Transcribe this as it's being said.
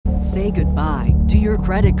Say goodbye to your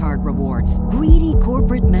credit card rewards. Greedy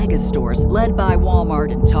corporate mega stores, led by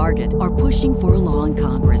Walmart and Target, are pushing for a law in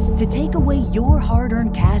Congress to take away your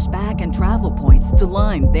hard-earned cash back and travel points to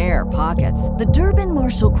line their pockets. The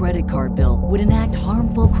Durbin-Marshall credit card bill would enact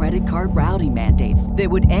harmful credit card routing mandates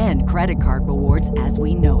that would end credit card rewards as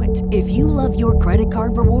we know it. If you love your credit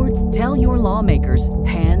card rewards, tell your lawmakers,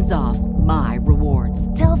 hands off my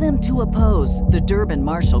rewards. Tell them to oppose the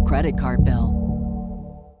Durbin-Marshall credit card bill.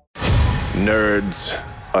 Nerds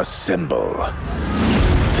assemble.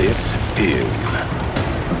 This is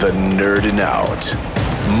the Nerdin' Out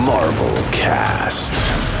Marvel Cast.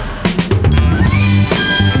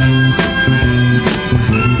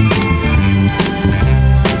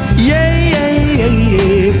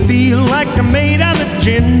 Yeah, feel like I'm made out of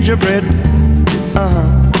gingerbread.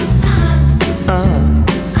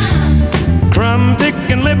 Crumb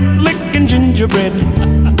picking, lip licking gingerbread.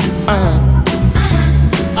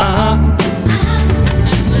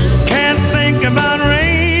 Can't think about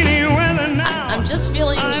rainy weather now. I'm just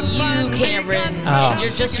feeling you, Cameron.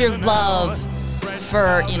 Just your love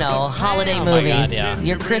for, holiday movies. God, yeah.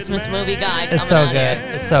 Your Christmas movie guy. It's so good.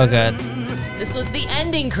 It's so good. This was the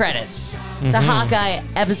ending credits to Hawkeye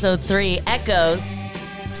Episode 3, Echoes.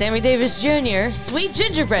 Sammy Davis Jr., Sweet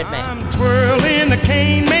Gingerbread Man. I'm twirling a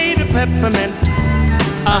cane made of peppermint.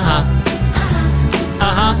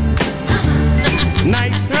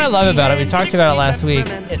 Nice. You know what I love about it? We talked about it last week.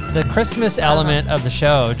 The Christmas element of the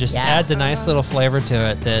show just adds a nice little flavor to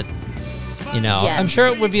it that, Yes. I'm sure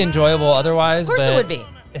it would be enjoyable otherwise. Of course but it would be.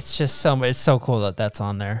 It's just it's so cool that that's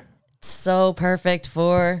on there. So perfect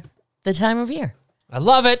for the time of year. I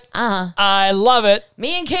love it. I love it.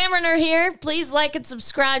 Me and Cameron are here. Please like and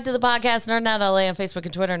subscribe to the podcast, Nerdin' Out LA on Facebook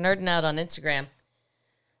and Twitter, Nerdin' Out on Instagram.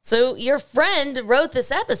 So your friend wrote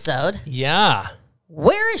this episode. Yeah.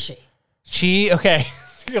 Where is she? Okay.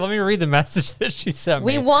 Let me read the message that she sent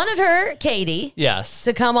me. We wanted her, Katie, Yes.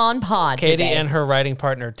 to come on pod Katie today. and her writing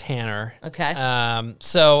partner, Tanner. Okay.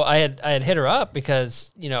 So I had hit her up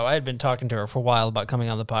because, I had been talking to her for a while about coming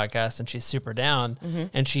on the podcast, and she's super down.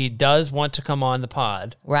 And she does want to come on the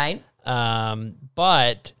pod. Right.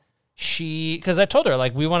 But because I told her,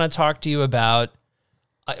 we want to talk to you about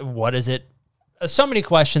what is it? So many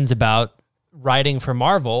questions about writing for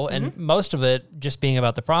Marvel, and most of it just being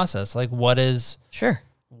about the process.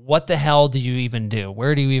 What the hell do you even do?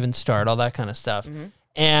 Where do you even start? All that kind of stuff.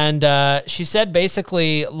 And she said,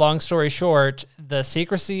 basically, long story short, the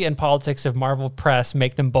secrecy and politics of Marvel press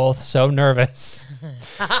make them both so nervous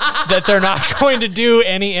that they're not going to do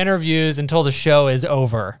any interviews until the show is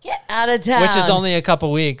over. Get out of town. Which is only a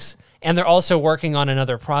couple weeks. And they're also working on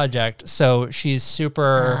another project. So she's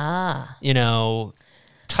super,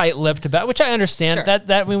 tight-lipped about, which I understand. Sure.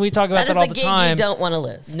 That when we talk about that all the That is a time. gig you don't want to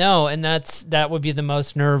lose. No, and that would be the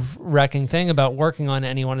most nerve-wracking thing about working on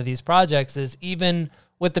any one of these projects is even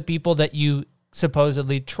with the people that you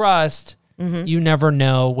supposedly trust, you never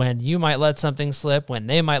know when you might let something slip, when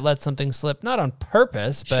they might let something slip, not on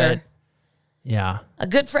purpose, but yeah. A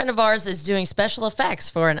good friend of ours is doing special effects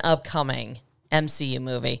for an upcoming MCU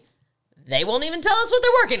movie. They won't even tell us what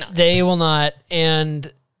they're working on. They will not, and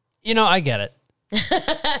I get it.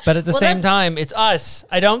 But at the same time, it's us.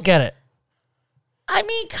 I don't get it. I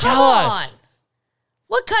mean, come Tell on. us.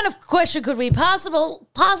 What kind of question could we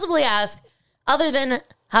possibly ask other than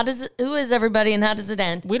who is everybody and how does it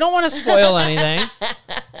end? We don't want to spoil anything.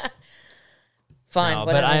 Fine, No,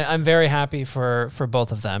 whatever. but I'm very happy for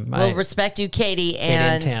both of them. We'll respect you, Katie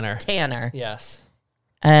and Tanner. Yes.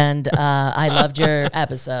 And I loved your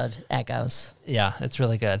episode, Echoes. Yeah, it's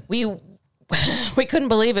really good. We couldn't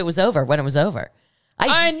believe it was over when it was over.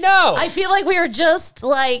 I know. I feel like we were just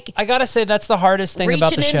I gotta say that's the hardest thing about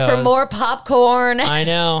the reaching show. in for more popcorn. I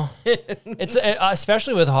know. It's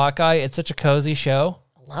especially with Hawkeye. It's such a cozy show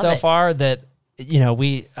so far that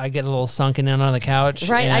I get a little sunken in on the couch.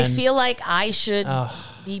 Right. I and, feel like I should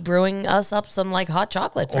be brewing us up some hot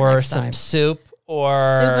chocolate for or next some time. soup or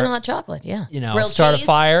Soup and hot chocolate. Yeah. Grilled start cheese. A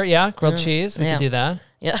fire. Yeah, grilled cheese. We could do that.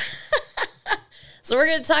 Yeah. So we're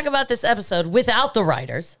going to talk about this episode without the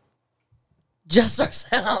writers. Just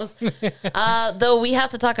ourselves. Though we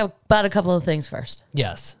have to talk about a couple of things first.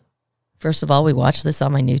 Yes. First of all, we watched this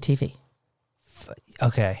on my new TV.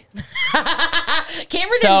 Okay.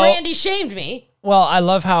 Cameron and Randy shamed me. Well, I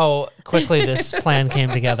love how quickly this plan came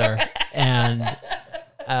together, and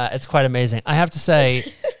it's quite amazing. I have to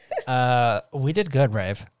say, we did good,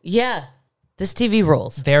 Rave. Yeah. This TV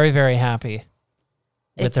rules. Very, very happy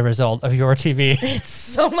with the result of your TV. It's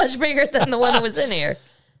so much bigger than the one that was in here.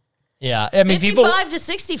 Yeah. I mean, 55 to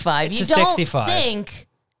 65. It's You a don't 65. think,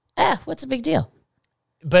 what's the big deal?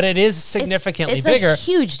 but it is significantly it's bigger. a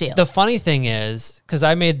huge deal. The funny thing is, because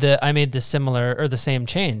I made the similar or the same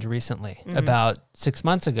change recently, about 6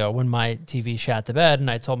 months ago, when my TV shat the bed,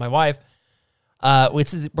 and I told my wife,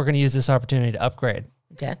 we're going to use this opportunity to upgrade.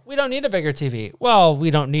 Okay. We don't need a bigger TV. Well,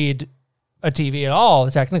 we don't need a TV at all,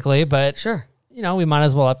 technically, but Sure. we might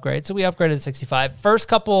as well upgrade. So we upgraded to 65. First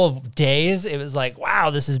couple of days, it was like, wow,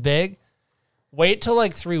 this is big. Wait till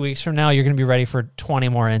like 3 weeks from now, you're going to be ready for 20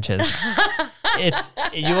 more inches.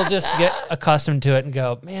 You will just get accustomed to it and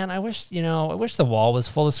go, man, I wish the wall was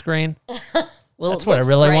full of screen. Well, That's what I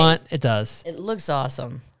really want. It does. It looks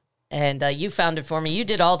awesome. And you found it for me. You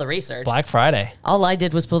did all the research. Black Friday. All I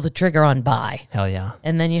did was pull the trigger on buy. Hell yeah.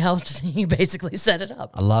 And then you basically set it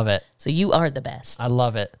up. I love it. So you are the best. I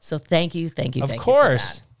love it. So thank you. Of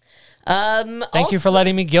course. Thank you for also-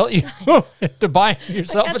 letting me guilt you to buy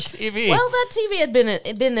yourself a TV. Well, that TV had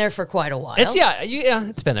been there for quite a while.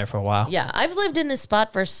 It's been there for a while. Yeah, I've lived in this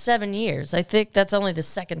spot for 7 years. I think that's only the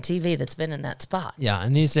second TV that's been in that spot. Yeah,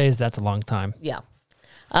 and these days that's a long time. Yeah.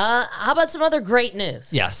 How about some other great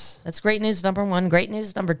news? Yes. That's great news number 1. Great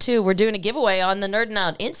news number 2. We're doing a giveaway on the Nerdin'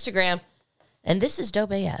 Out Instagram, and this is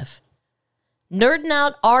dope AF. Nerdin'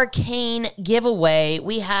 Out Arcane giveaway.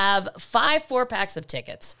 We have 5 4-packs of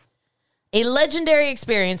tickets. A legendary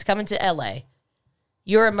experience coming to LA.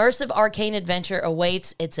 Your immersive arcane adventure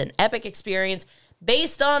awaits. It's an epic experience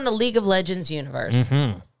based on the League of Legends universe.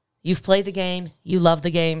 Mm-hmm. You've played the game. You love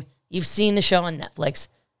the game. You've seen the show on Netflix.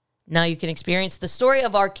 Now you can experience the story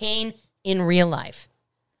of Arcane in real life.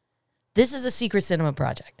 This is a Secret Cinema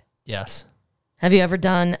project. Yes. Have you ever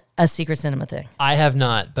done a Secret Cinema thing? I have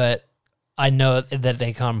not, but I know that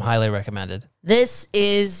they come highly recommended. This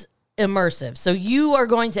is immersive. So you are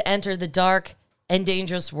going to enter the dark and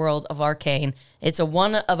dangerous world of Arcane. It's a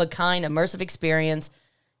one-of-a-kind immersive experience.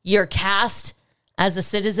 You're cast as a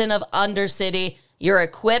citizen of Undercity. You're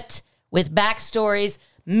equipped with backstories,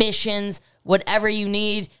 missions, whatever you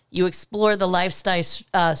need. You explore the lifestyle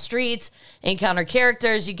streets, encounter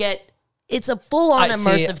characters. It's a full-on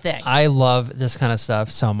immersive thing. I love this kind of stuff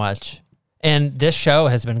so much. And this show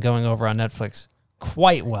has been going over on Netflix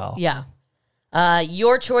quite well. Yeah.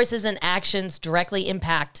 Your choices and actions directly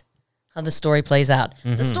impact how the story plays out.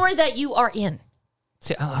 Mm-hmm. The story that you are in.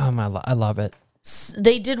 See, I love it.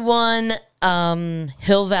 They did one,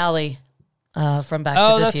 Hill Valley, from Back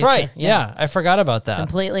to the that's Future. right. Yeah, I forgot about that.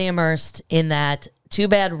 Completely immersed in that. Too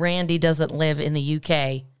bad Randy doesn't live in the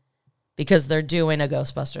UK because they're doing a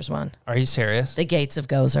Ghostbusters one. Are you serious? The Gates of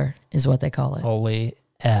Gozer is what they call it. Holy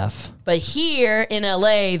F. But here in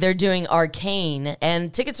LA, they're doing Arcane,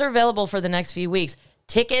 and tickets are available for the next few weeks.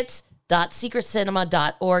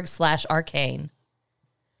 Tickets.secretcinema.org/arcane.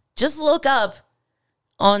 Just look up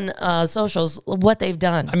on socials what they've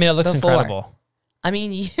done. I mean, it looks before. incredible. I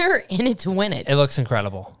mean, you're in it to win it. It looks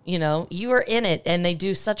incredible. You are in it, and they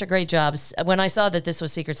do such a great job. When I saw that this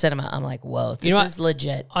was Secret Cinema, I'm like, whoa, this is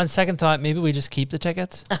legit. On second thought, maybe we just keep the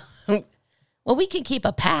tickets. Well, we can keep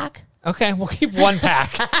a pack. Okay, we'll keep 1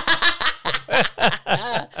 pack.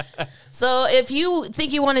 So if you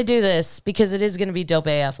think you want to do this, because it is going to be dope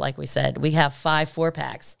AF, like we said, we have 5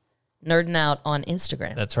 4-packs nerding out on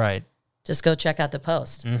Instagram. That's right. Just go check out the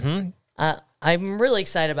post. Mm-hmm. I'm really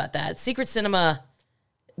excited about that. Secret Cinema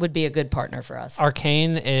would be a good partner for us.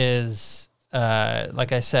 Arcane is,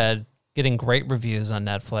 like I said, getting great reviews on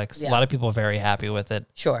Netflix. Yeah. A lot of people are very happy with it.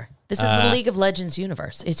 Sure. This is the League of Legends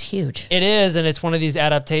universe. It's huge. It is, and it's one of these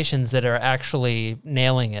adaptations that are actually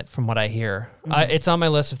nailing it from what I hear. Mm-hmm. It's on my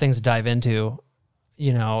list of things to dive into,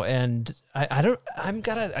 and I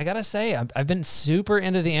gotta say, I've been super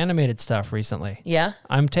into the animated stuff recently. Yeah?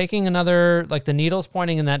 I'm taking another, like the needle's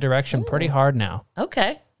pointing in that direction pretty hard now.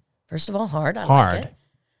 Okay. First of all, hard. I Hard. like it.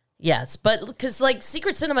 Yes, but because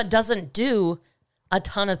Secret Cinema doesn't do a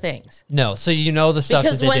ton of things. No, so the stuff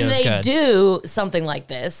Because that they when do is they good. do something like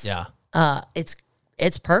this, Yeah. it's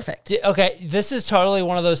perfect. Okay, this is totally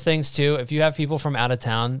one of those things too. If you have people from out of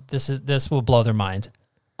town, this will blow their mind.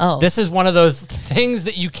 Oh, This is one of those things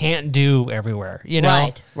that you can't do everywhere,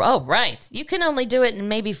 right. Oh, right. You can only do it in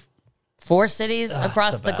maybe 4 cities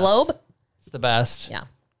across the the best. globe. It's the best. Yeah.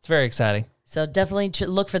 It's very exciting. So definitely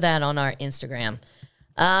look for that on our Instagram.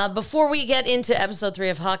 Before we get into episode 3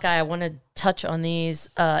 of Hawkeye, I want to touch on these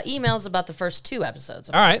emails about the first 2 episodes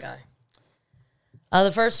of All right. Hawkeye.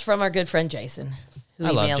 The first from our good friend Jason, who I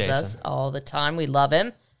love emails Jason. us all the time. We love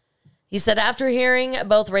him. He said, after hearing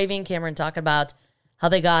both Ravi and Cameron talk about how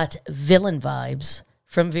they got villain vibes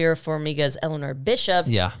from Vera Farmiga's Eleanor Bishop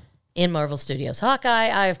Yeah. in Marvel Studios' Hawkeye,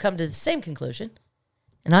 I have come to the same conclusion,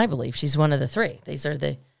 and I believe she's one of the 3. These are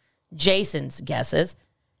the Jason's guesses.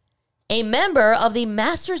 A member of the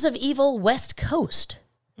Masters of Evil West Coast.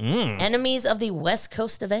 Enemies of the West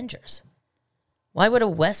Coast Avengers. Why would a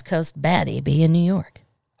West Coast baddie be in New York?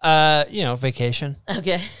 Vacation.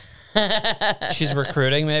 Okay. She's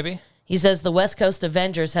recruiting, maybe. He says the West Coast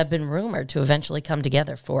Avengers have been rumored to eventually come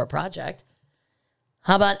together for a project.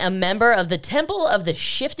 How about a member of the Temple of the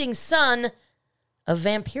Shifting Sun, a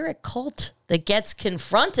vampiric cult that gets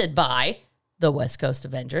confronted by the West Coast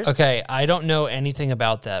Avengers? Okay, I don't know anything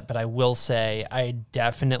about that, but I will say I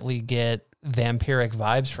definitely get vampiric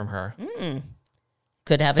vibes from her.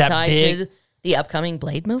 Could have a That tie big- to the upcoming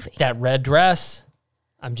Blade movie. That red dress.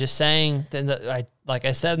 I'm just saying. Like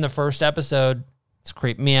I said in the first episode, it's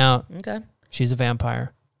creeping me out. Okay. She's a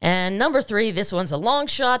vampire. And number 3, this one's a long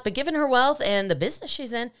shot, but given her wealth and the business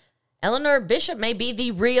she's in, Eleanor Bishop may be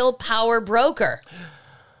the real power broker.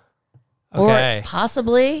 Okay. Or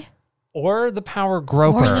possibly... Or the power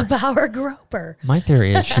groper. Or the power groper. My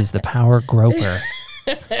theory is she's the power groper.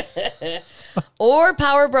 Or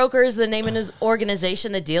Power Broker is the name of his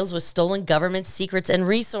organization that deals with stolen government secrets and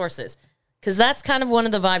resources. Because that's kind of one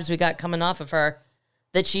of the vibes we got coming off of her,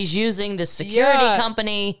 that she's using the security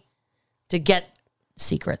company to get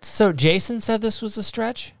secrets. So Jason said this was a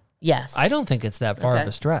stretch? Yes. I don't think it's that far of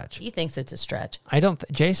a stretch. He thinks it's a stretch.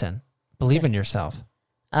 Jason, believe in yourself.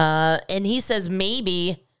 And he says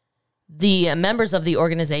maybe the members of the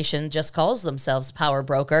organization just calls themselves Power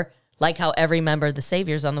Broker, like how every member of the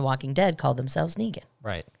Saviors on The Walking Dead called themselves Negan.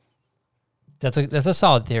 Right. That's a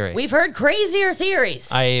solid theory. We've heard crazier theories.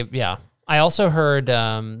 I also heard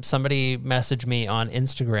somebody message me on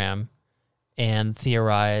Instagram and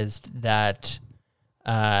theorized that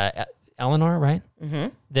Eleanor, right? Mm-hmm.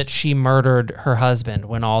 That she murdered her husband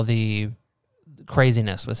when all the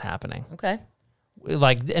craziness was happening. Okay.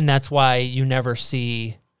 And that's why you never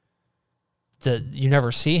see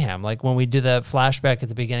him. Like when we do the flashback at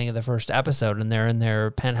the beginning of the first episode and they're in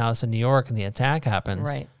their penthouse in New York and the attack happens.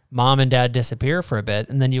 Right. Mom and dad disappear for a bit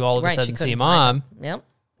and then you all of a sudden see mom. Yep.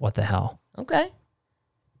 What the hell? Okay.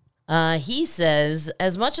 He says,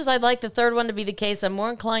 as much as I'd like the third one to be the case, I'm more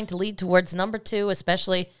inclined to lead towards number 2,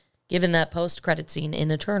 especially given that post-credit scene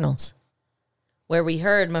in Eternals, where we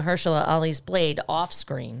heard Mahershala Ali's Blade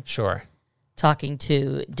off-screen Sure. talking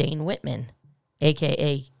to Dane Whitman,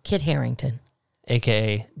 a.k.a. Kit Harington.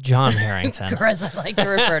 A.k.a. John Harrington. Or as I like to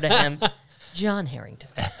refer to him, John Harrington.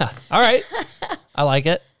 All right. I like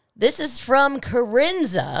it. This is from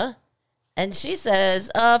Corinza, and she says,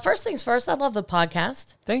 first things first, I love the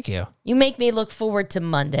podcast. Thank you. You make me look forward to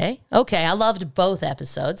Monday. Okay, I loved both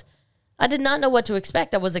episodes. I did not know what to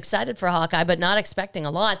expect. I was excited for Hawkeye, but not expecting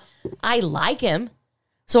a lot. I like him,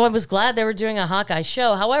 so I was glad they were doing a Hawkeye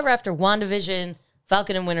show. However, after WandaVision,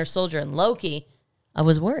 Falcon and Winter Soldier, and Loki, I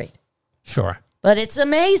was worried. Sure. But it's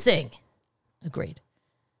amazing. Agreed.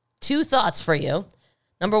 2 thoughts for you.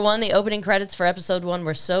 Number 1, the opening credits for episode 1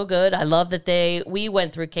 were so good. I love that we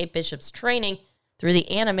went through Kate Bishop's training through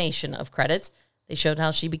the animation of credits. They showed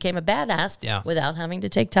how she became a badass without having to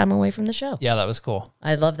take time away from the show. Yeah, that was cool.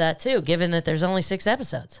 I love that too, given that there's only 6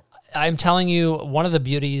 episodes. I'm telling you, one of the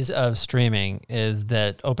beauties of streaming is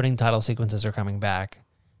that opening title sequences are coming back.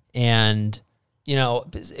 And,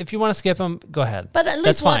 if you want to skip them, go ahead. But at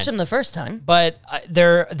least watch them the first time. But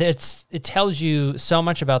it tells you so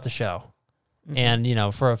much about the show. Mm-hmm.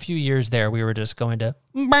 And, for a few years there, we were just going to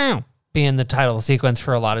be in the title sequence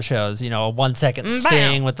for a lot of shows. A 1-second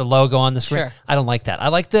sting with the logo on the screen. Sure. I don't like that. I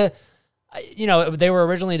like they were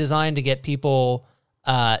originally designed to get people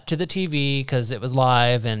to the TV because it was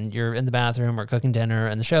live and you're in the bathroom or cooking dinner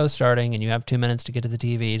and the show's starting and you have 2 minutes to get to the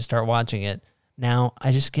TV to start watching it. Now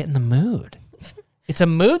I just get in the mood. It's a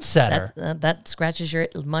mood setter. That scratches your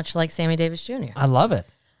itch, much like Sammy Davis Jr. I love it.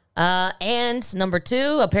 And number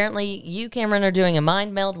 2, apparently you, Cameron, are doing a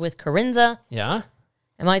mind meld with Corinza. Yeah.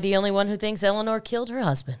 Am I the only one who thinks Eleanor killed her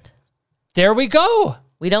husband? There we go.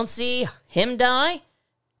 We don't see him die,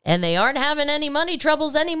 and they aren't having any money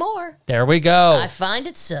troubles anymore. There we go. I find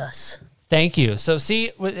it sus. Thank you. So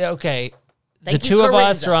see, okay, Thank the you, two of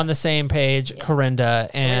us Corinza. are on the same page, Corinda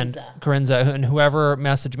and Corinza, and whoever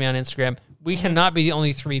messaged me on Instagram. We cannot be the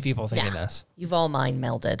only 3 people thinking this. You've all mind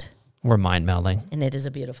melded, We're mind melding. and it is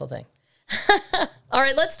a beautiful thing. All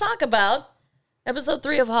right, let's talk about episode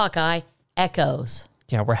 3 of Hawkeye, Echoes.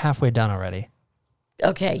 Yeah, we're halfway done already.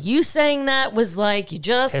 Okay, you saying that was like you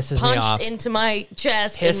just Pisses me off. punched into my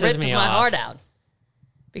chest Pisses and ripped me my off. heart out.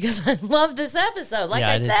 Because I love this episode. Like Yeah,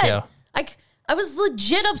 I I did said, too. I was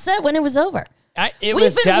legit upset when it was over. It We've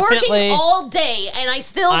was been definitely working all day, and I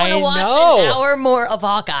still want to I watch know. an hour more of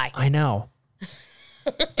Hawkeye. I know.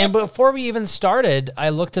 And before we even started, I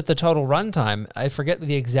looked at the total runtime. I forget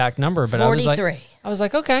the exact number, but 43. I was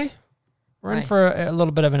like, okay, We're in Right. for a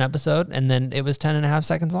little bit of an episode, and then it was 10.5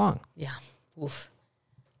 seconds long. Yeah. Oof.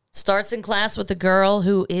 Starts in class with a girl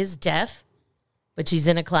who is deaf, but she's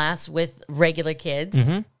in a class with regular kids.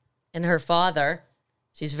 Mm-hmm. And her father,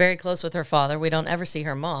 she's very close with her father. We don't ever see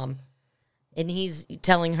her mom. And he's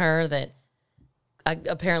telling her that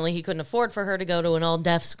apparently he couldn't afford for her to go to an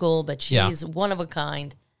all-deaf school, but she's one of a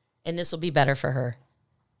kind, and this will be better for her.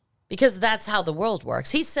 Because that's how the world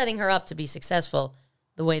works. He's setting her up to be successful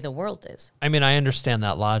the way the world is. I mean, I understand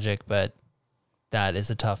that logic, but that is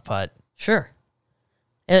a tough putt. Sure.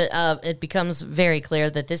 It becomes very clear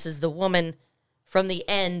that this is the woman from the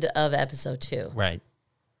end of episode 2. Right.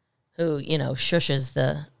 Who, shushes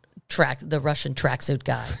the Russian tracksuit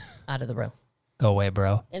guy out of the room. Go away,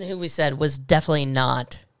 bro. And who we said was definitely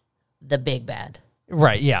not the big bad.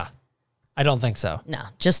 Right, yeah. I don't think so. No,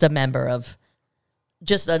 just a member of,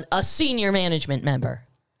 a senior management member.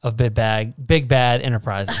 Of Big Bad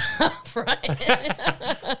Enterprises.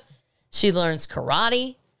 Right. She learns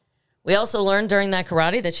karate. We also learned during that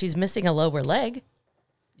karate that she's missing a lower leg.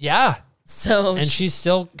 Yeah. So And she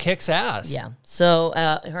still kicks ass. Yeah. So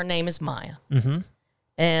her name is Maya. Mm-hmm.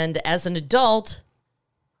 And as an adult,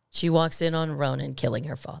 she walks in on Ronan killing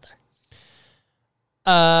her father.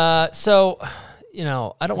 So,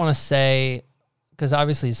 I don't want to say, because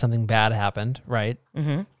obviously something bad happened, right?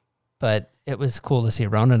 Mm-hmm. But it was cool to see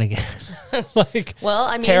Ronan again. Well,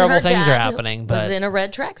 I mean, terrible her things are dad happening, was but in a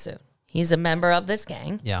red tracksuit. He's a member of this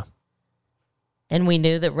gang. yeah. And we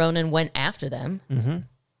knew that Ronan went after them. Mm-hmm.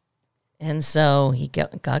 And so he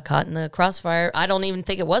got caught in the crossfire. I don't even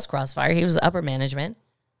think it was crossfire. He was upper management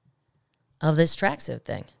of this tracksuit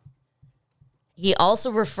thing. He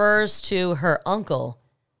also refers to her uncle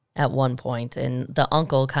at one point, and the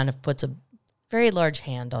uncle kind of puts a very large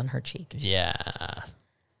hand on her cheek. Yeah.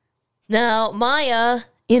 Now, Maya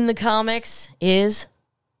in the comics is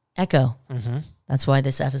Echo. Mm-hmm. That's why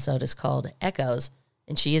this episode is called Echoes.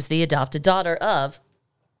 And she is the adopted daughter of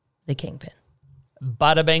the Kingpin.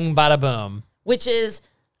 Bada bing, bada boom. Which is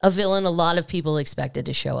a villain a lot of people expected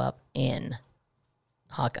to show up in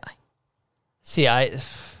Hawkeye. See,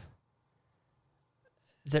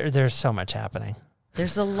 there's so much happening.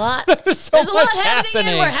 There's a lot. There's a lot much happening,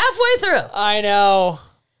 and we're halfway through. I know.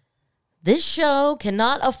 This show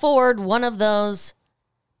cannot afford one of those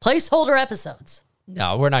placeholder episodes.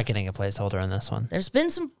 No, we're not getting a placeholder in this one. There's been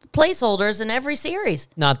some placeholders in every series.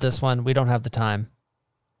 Not this one. We don't have the time.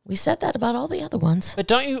 We said that about all the other ones. But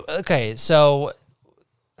don't you... Okay, so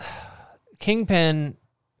Kingpin,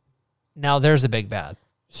 now there's a big bad.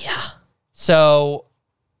 Yeah. So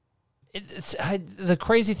the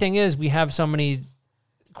crazy thing is we have so many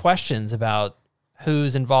questions about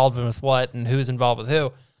who's involved with what and who's involved with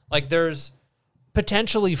who. Like there's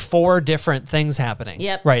potentially 4 different things happening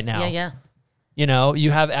right now. Yeah.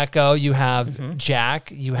 You have Echo, you have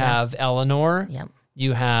Jack, you have Eleanor,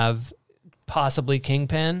 you have possibly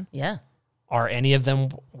Kingpin. Yeah. Are any of them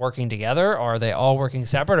working together? Are they all working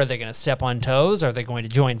separate? Are they going to step on toes? Are they going to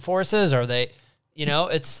join forces? Are they,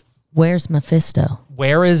 it's... Where's Mephisto?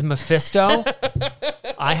 Where is Mephisto?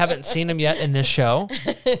 I haven't seen him yet in this show.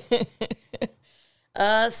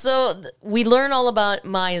 So we learn all about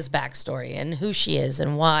Maya's backstory and who she is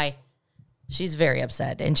and why she's very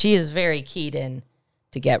upset. And she is very keyed in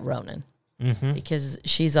to get Ronan because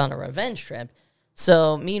she's on a revenge trip.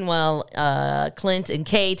 So meanwhile, Clint and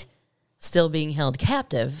Kate still being held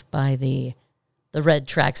captive by the red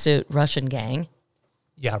tracksuit Russian gang.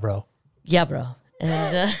 Yeah, bro. Yeah, bro.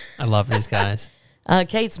 And I love these guys.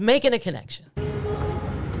 Kate's making a connection.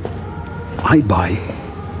 I buy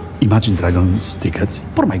Imagine Dragons tickets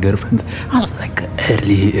for my girlfriend as like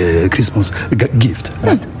early Christmas gift,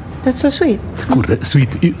 right? That's so sweet. Kurde,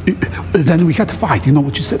 sweet. Then we had a fight. You know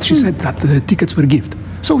what she said? She said that the tickets were gift.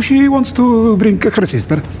 So she wants to bring her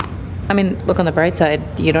sister. I mean, look on the bright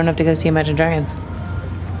side. You don't have to go see Imagine Dragons.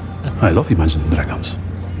 I love Imagine Dragons.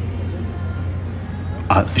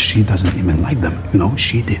 She doesn't even like them.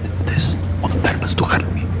 She did this on purpose to hurt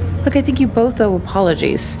me. Look, I think you both owe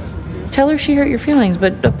apologies. Tell her she hurt your feelings,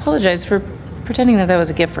 but apologize for pretending that was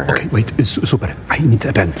a gift for her. Okay, wait, super. I need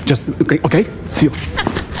a pen. Just, okay? See you.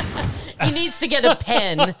 He needs to get a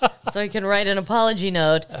pen so he can write an apology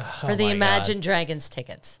note for the my Imagine Dragons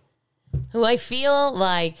tickets, who I feel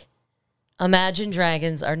like Imagine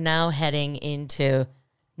Dragons are now heading into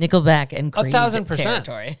Nickelback and Creed 1,000%.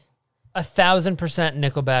 territory. 1,000%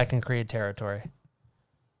 Nickelback and Creed territory.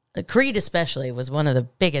 Creed especially was one of the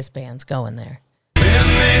biggest bands going there.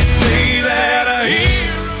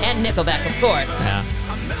 And Nickelback, of course. Yeah.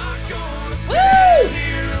 Woo!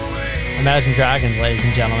 Imagine Dragons, ladies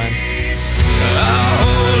and gentlemen. I'll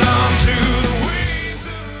hold on to the wings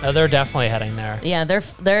of Oh, they're definitely heading there. Yeah,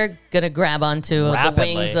 they're gonna grab onto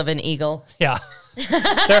Rapidly. the wings of an eagle. Yeah.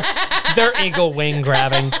 they're eagle wing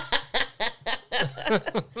grabbing.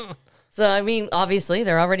 So, I mean, obviously,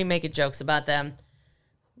 they're already making jokes about them.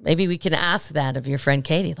 Maybe we can ask that of your friend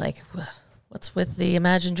Katie. Like, what's with the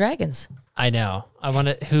Imagine Dragons? I know. I want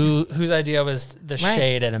to. Whose idea was the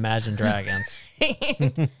shade at Imagine Dragons?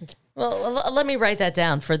 Well, let me write that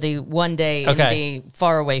down for the one day in the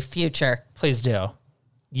faraway future. Please do.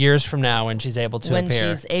 Years from now, when she's able to when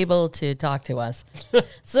appear. she's able to talk to us.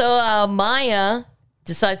 So Maya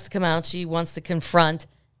decides to come out. She wants to confront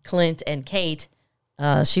Clint and Kate.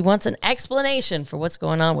 She wants an explanation for what's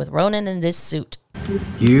going on with Ronan in this suit.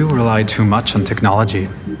 You rely too much on technology.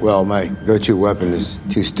 Well, my go-to weapon is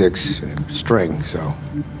 2 sticks and a string, so...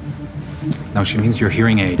 No, she means your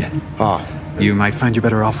hearing aid. Ah. You might find you're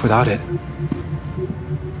better off without it.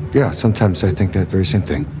 Yeah, sometimes I think that very same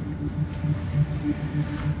thing.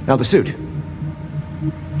 Now, the suit.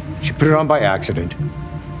 She put it on by accident.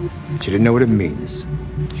 She didn't know what it means.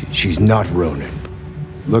 She's not Ronan.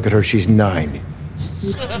 Look at her, she's 9.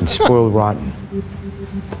 And spoiled rotten.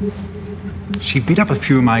 She beat up a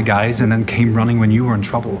few of my guys and then came running when you were in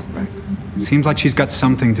trouble. Right. Seems like she's got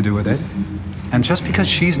something to do with it. And just because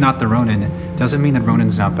she's not the Ronin doesn't mean that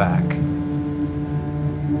Ronan's not back.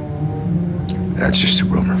 That's just a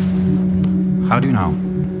rumor. How do you know?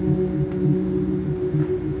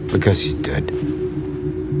 Because he's dead.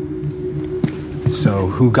 So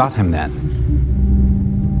who got him then?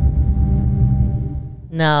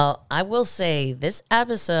 Now, I will say this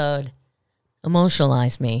episode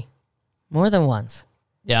emotionalized me more than once.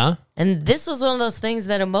 Yeah. And this was one of those things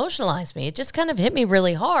that emotionalized me. It just kind of hit me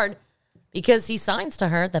really hard because he signs to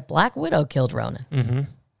her that Black Widow killed Ronan. Mm-hmm.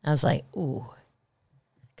 I was like, ooh.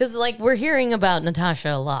 Because, like, we're hearing about Natasha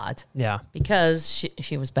a lot. Yeah. Because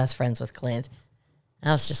she was best friends with Clint. And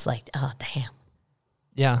I was just like, oh, damn.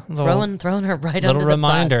 Yeah. Throwing her right under the bus. Little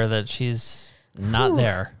reminder that she's not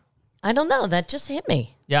there. I don't know. That just hit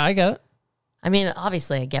me. Yeah, I get it. I mean,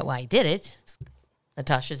 obviously, I get why he did it.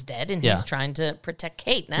 Natasha's dead, and he's trying to protect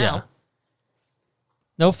Kate now. Yeah.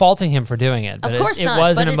 No faulting him for doing it. But Of course it not,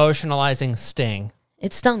 was but an emotionalizing sting.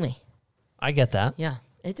 It stung me. I get that. Yeah,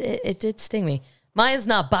 it did sting me. Maya's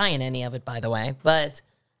not buying any of it, by the way, but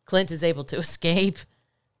Clint is able to escape.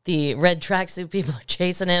 The red tracksuit people are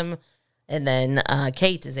chasing him, and then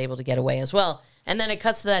Kate is able to get away as well. And then it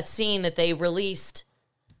cuts to that scene that they released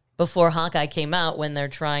before Hawkeye came out when they're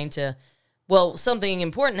trying to, well, something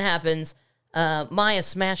important happens. Maya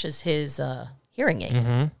smashes his hearing aid.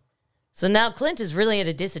 Mm-hmm. So now Clint is really at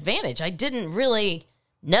a disadvantage. I didn't really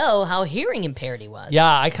know how hearing impaired he was.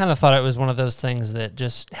 Yeah, I kind of thought it was one of those things that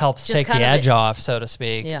just helps take the edge off, so to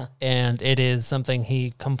speak. Yeah. And it is something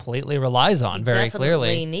he completely relies on very clearly.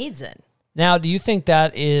 Definitely needs it. Now, do you think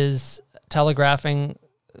that is telegraphing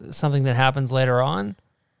something that happens later on?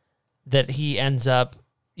 That he ends up,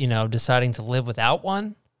 deciding to live without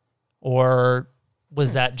one? Or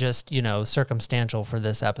was that just, circumstantial for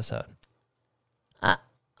this episode?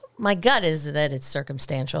 My gut is that it's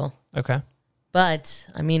circumstantial. Okay. But,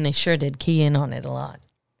 I mean, they sure did key in on it a lot.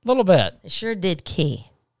 A little bit. They sure did key.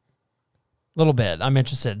 A little bit. I'm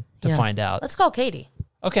interested to find out. Let's call Katie,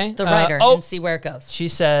 Okay. the writer, and see where it goes. She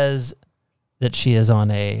says that she is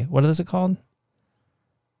on a, what is it called?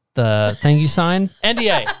 The thing you sign?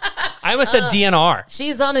 NDA. I almost said DNR.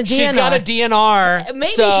 She's on a DNR. She's got a DNR.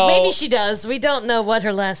 Maybe she does. We don't know what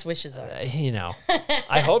her last wishes are.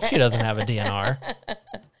 I hope she doesn't have a DNR.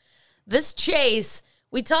 This chase,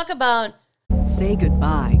 we talk about. Say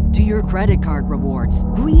goodbye to your credit card rewards.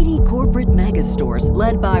 Greedy corporate mega stores,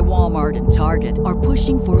 led by Walmart and Target, are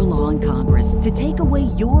pushing for a law in Congress to take away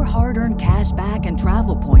your hard-earned cash back and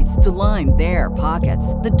travel points to line their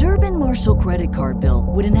pockets. The Durbin-Marshall credit card bill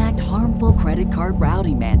would enact harmful credit card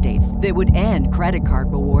routing mandates that would end credit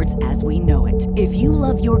card rewards as we know it. If you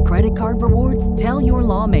love your credit card rewards, tell your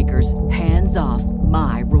lawmakers, hands off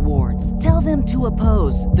my rewards. Tell them to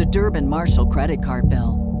oppose the Durbin-Marshall credit card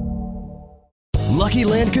bill. Lucky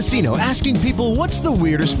Land Casino, asking people, what's the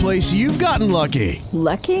weirdest place you've gotten lucky?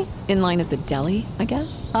 Lucky? In line at the deli, I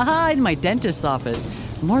guess? Aha, in my dentist's office.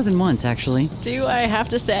 More than once, actually. Do I have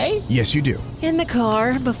to say? Yes, you do. In the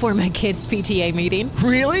car before my kids' PTA meeting.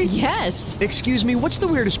 Really? Yes. Excuse me, what's the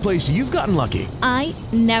weirdest place you've gotten lucky? I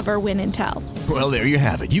never win and tell. Well, there you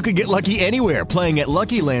have it. You can get lucky anywhere, playing at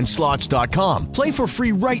LuckyLandSlots.com. Play for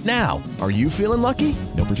free right now. Are you feeling lucky?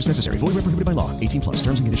 No purchase necessary. Void where prohibited by law. 18+.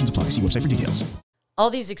 Terms and conditions apply. See website for details.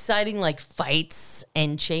 All these exciting fights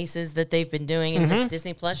and chases that they've been doing in this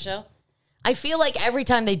Disney Plus show. I feel like every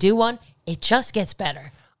time they do one, it just gets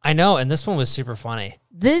better. I know, and this one was super funny.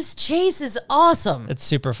 This chase is awesome. It's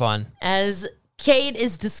super fun. As Kate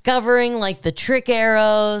is discovering like the trick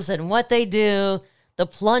arrows and what they do, the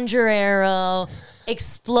plunger arrow,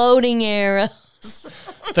 exploding arrows.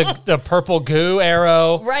 the purple goo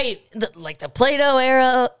arrow. Right. Like the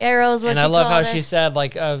Play-Doh arrows. And I love how she said,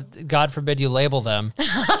 like, God forbid you label them,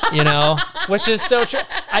 you know, which is so true.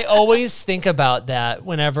 I always think about that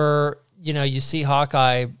whenever, you know, you see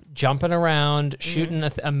Hawkeye jumping around, shooting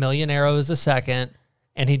a million arrows a second,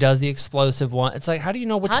 and he does the explosive one. It's like, how do you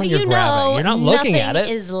know which one you're grabbing? You're not looking at it.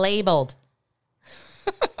 Nothing is labeled.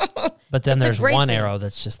 But then there's one scene. Arrow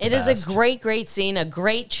that's just the It is best. a great scene, a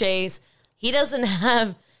great chase. He doesn't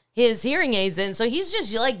have his hearing aids in, so he's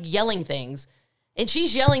just like yelling things. And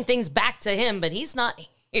she's yelling things back to him, but he's not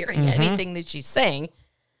hearing anything that she's saying.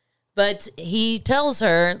 But he tells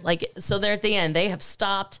her, like, so they're at the end. They have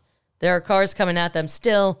stopped. There are cars coming at them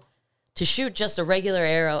still to shoot just a regular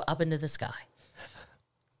arrow up into the sky.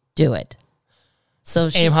 Do it. So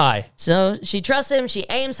Just aim high. So she trusts him. She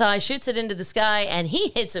aims high, shoots it into the sky, and he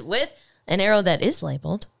hits it with an arrow that is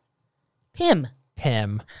labeled Pym.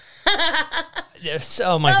 Pym.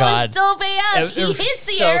 Oh my that God. Was dope AF. He was hits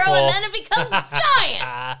the so arrow cool. and then it becomes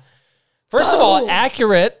giant. First of all,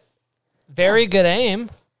 accurate. Very good aim.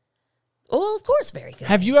 Well, of course, very good.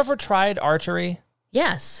 Have you ever tried archery?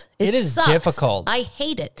 Yes. It is sucks. difficult. I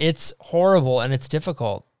hate it. It's horrible and it's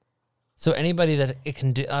difficult. So anybody that it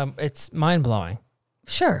can do, it's mind blowing.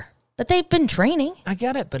 Sure. But they've been training. I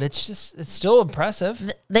get it, but it's still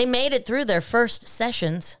impressive. They made it through their first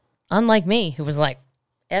sessions, unlike me, who was like,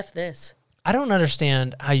 F this. I don't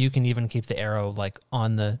understand how you can even keep the arrow like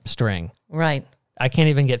on the string. Right. I can't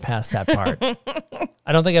even get past that part.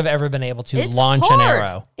 I don't think I've ever been able to It's launch hard. an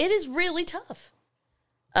arrow. It is really tough.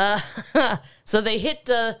 So they hit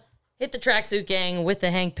the tracksuit gang with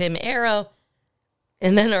the Hank Pym arrow,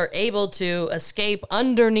 and then are able to escape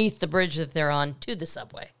underneath the bridge that they're on to the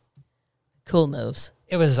subway. Cool moves.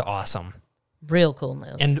 It was awesome. Real cool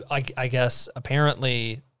moves. And I guess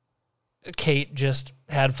apparently Kate just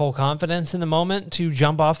had full confidence in the moment to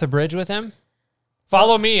jump off the bridge with him.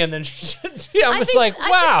 Follow me, and then she I was like,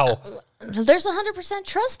 wow. There's 100%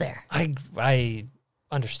 trust there. I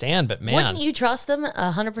understand, but man. Wouldn't you trust them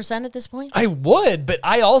 100% at this point? I would, but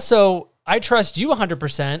I trust you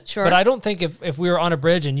 100%. Sure. But I don't think if we were on a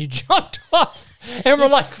bridge and you jumped off and we're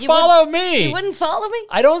like, You follow wouldn't- me. You wouldn't follow me?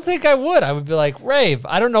 I don't think I would. I would be like, Rave,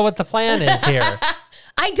 I don't know what the plan is here.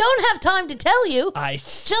 I don't have time to tell you. I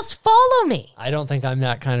Just follow me. don't think I'm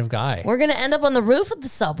that kind of guy. We're going to end up on the roof of the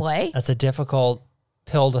subway That's a difficult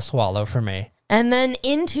pill to swallow for me. and then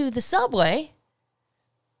into the subway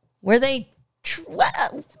where they're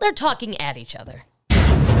talking at each other.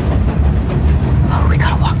 Oh, we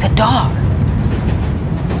gotta walk the dog.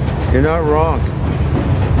 You're not wrong.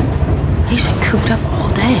 He's been cooped up all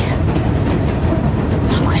day. I'm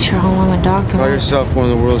not quite sure how long a dog can Call live. yourself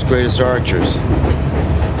one of the world's greatest archers.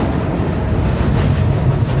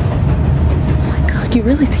 Oh my God, you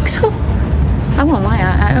really think so? I won't lie,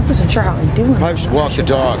 I wasn't sure how I'd do it. Probably should walk the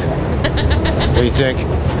dog. What do you think?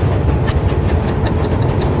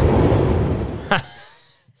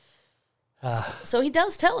 So he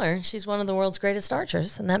does tell her she's one of the world's greatest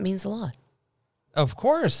archers, and that means a lot. Of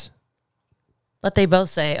course. But they both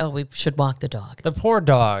say, oh, we should walk the dog. The poor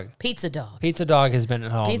dog. Pizza dog. Pizza dog has been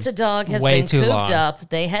at home. Pizza dog has way been too cooped long. up.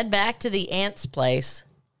 They head back to the aunt's place.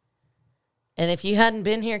 And if you hadn't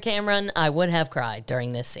been here, Cameron, I would have cried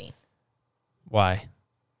during this scene. Why?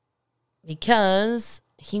 Because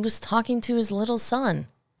he was talking to his little son.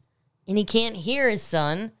 And he can't hear his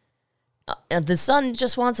son. The son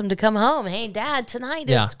just wants him to come home. Hey, Dad, tonight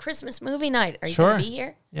is Christmas movie night. Are you going to be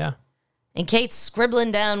here? Yeah. And Kate's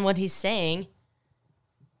scribbling down what he's saying.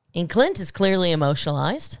 And Clint is clearly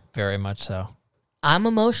emotionalized. Very much so. I'm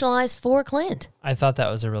emotionalized for Clint. I I thought that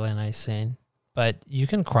was a really nice scene. But you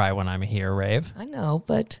can cry when I'm here, Rave. know,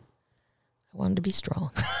 but I wanted to be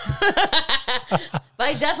strong. But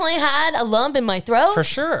I definitely had a lump in my throat. For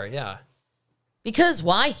sure, yeah. Because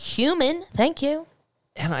why? Human. Thank you.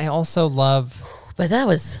 And I also love... But that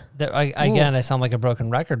was... Again, I sound like a broken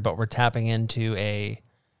record, but we're tapping into a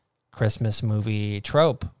Christmas movie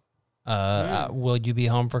trope. Will you be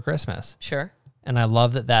home for Christmas? Sure. And I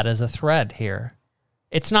love that that is a thread here.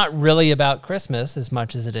 It's not really about Christmas as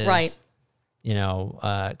much as it is, Right. you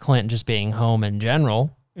know, Clint just being home in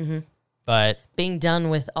general. Mm-hmm. But Being done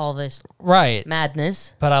with all this right,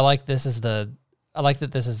 madness. but I like that this is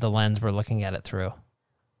the lens we're looking at it through.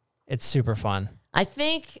 It's super fun. I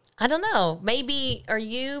think, I don't know, maybe are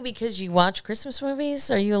you, because you watch Christmas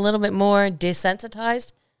movies, are you a little bit more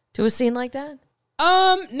desensitized to a scene like that?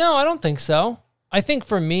 No, I don't think so. I think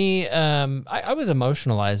for me, I was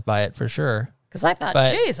emotionalized by it for sure. Because I thought,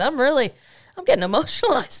 But- geez, I'm getting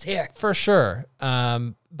emotionalized here. For sure.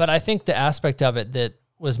 But I think the aspect of it that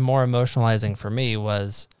was more emotionalizing for me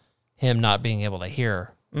was him not being able to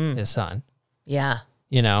hear his son, Yeah.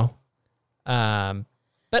 you know?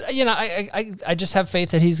 But, you know, I just have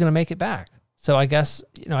faith that he's going to make it back. So I guess,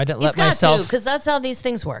 you know, I didn't He's let got myself... to, because that's how these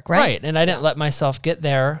things work, right? Right. And I didn't let myself get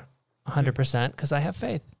there 100% because I have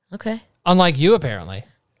faith. Okay. Unlike you, apparently.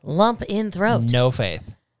 Lump in throat. No faith.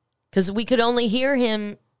 Because we could only hear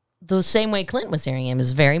him the same way Clint was hearing him,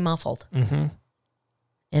 is very muffled. Mm-hmm.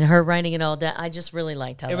 And her writing it all down, I just really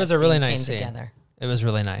liked how It was that a really scene nice came scene. together. It was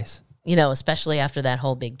really nice. You know, especially after that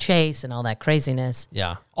whole big chase and all that craziness.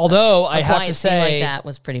 Yeah. Although I A have quiet to scene say, like that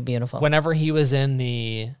was pretty beautiful. whenever he was in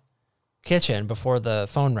the kitchen before the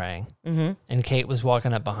phone rang and Kate was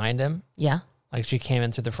walking up behind him, Yeah. like she came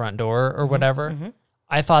in through the front door or whatever,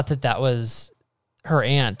 I thought that was her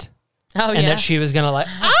aunt. Oh, and yeah. that she was going to like,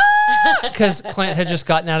 because Clint had just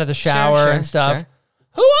gotten out of the shower sure, and stuff. sure.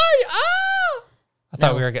 Who are you? Ah! I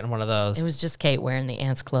thought No. we were getting one of those. It was just Kate wearing the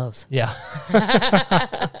aunt's clothes. Yeah.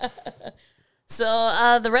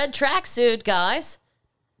 So the red tracksuit guys,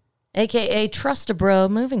 a.k.a. Trust-A-Bro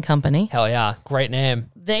Moving Company, Hell yeah. Great name.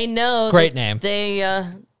 they know Great that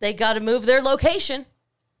name. They got to move their location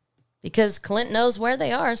because Clint knows where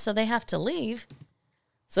they are, so they have to leave.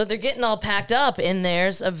 So they're getting all packed up, and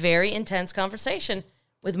there's a very intense conversation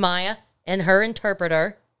with Maya and her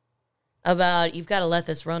interpreter about, you've got to let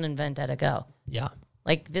this Ronin vendetta go. Yeah.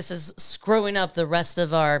 Like, this is screwing up the rest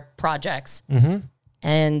of our projects. Mm-hmm.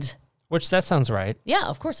 And Which that sounds right. yeah,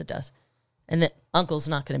 of course it does. And that Uncle's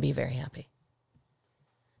not going to be very happy.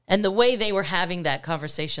 And the way they were having that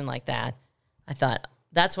conversation like that, I thought,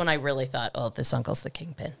 that's when I really thought, oh, this Uncle's the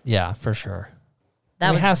kingpin. Yeah, for sure. That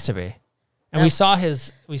It was has to be. And that-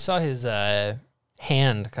 we saw his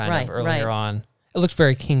hand kind Right, of earlier right. on. It looked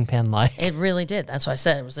very Kingpin-like. It really did. That's why I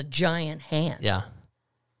said it was a giant hand. Yeah.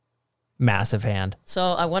 Massive hand. So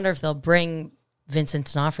I wonder if they'll bring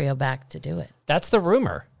Vincent D'Onofrio back to do it. That's the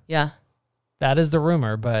rumor. Yeah. That is the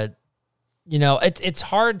rumor, but you know, it's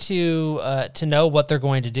hard to know what they're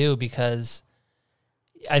going to do because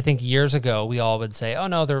I think years ago we all would say, "Oh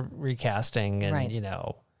no, they're recasting," and Right. you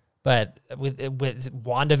know, but with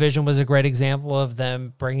WandaVision was a great example of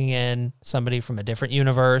them bringing in somebody from a different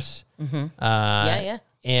universe. Mm-hmm. Yeah.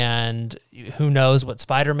 And who knows what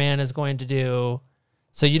Spider-Man is going to do?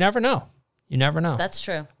 So you never know. You never know. That's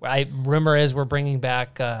true. Rumor is we're bringing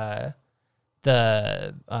back the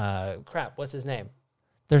what's his name?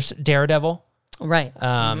 There's Daredevil. Right.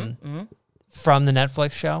 From the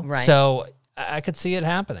Netflix show. Right. So I could see it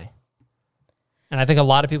happening. And I think a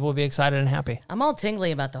lot of people would be excited and happy. I'm all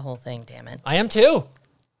tingly about the whole thing, damn it. I am too.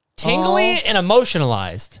 Tingly and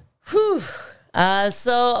emotionalized. Whew.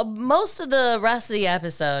 So most of the rest of the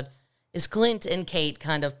episode is Clint and Kate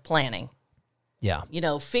kind of planning. Yeah. You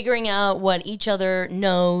know, figuring out what each other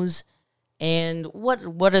knows and what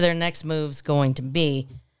are their next moves going to be.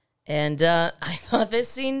 And I thought this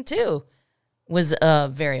scene, too, was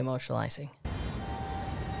very emotionalizing.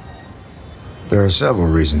 There are several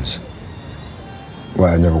reasons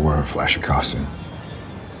why I never wear a flashy costume.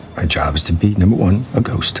 My job is to be, number one, a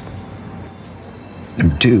ghost.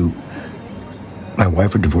 Number two, my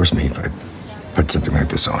wife would divorce me if I put something like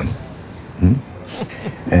this on.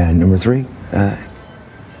 And number three, I'm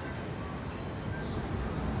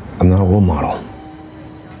not a role model.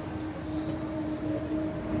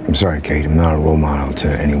 I'm sorry, Kate, I'm not a role model to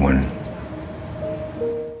anyone.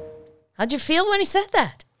 How'd you feel when he said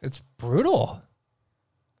that? It's brutal.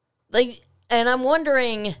 Like, and I'm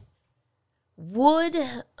wondering, would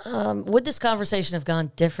this conversation have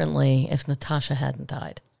gone differently if Natasha hadn't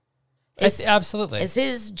died? Absolutely. Is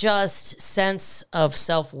his just sense of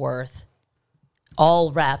self-worth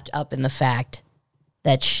all wrapped up in the fact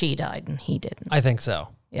that she died and he didn't? I think so.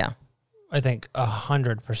 Yeah. I think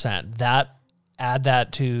 100%. Add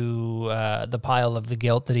that to the pile of the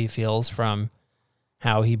guilt that he feels from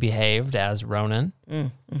how he behaved as Ronin.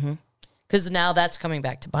 Because now that's coming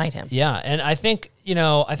back to bite him. Yeah, and I think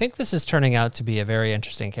this is turning out to be a very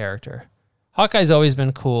interesting character. Hawkeye's always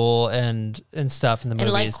been cool and stuff in the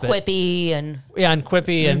movies, And like quippy and... and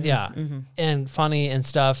quippy and and funny and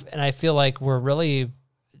stuff. And I feel like we're really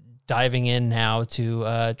diving in now to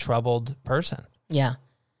a troubled person. Yeah.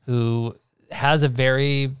 Who has a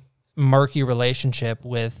very murky relationship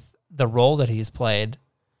with the role that he's played,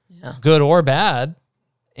 good or bad.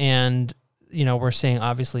 And, you know, we're seeing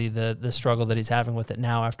obviously the struggle that he's having with it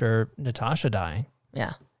now after Natasha dying.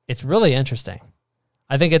 Yeah. It's really interesting.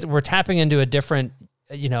 I think we're tapping into a different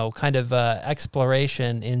kind of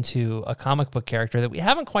exploration into a comic book character that we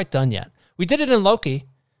haven't quite done yet. We did it in Loki.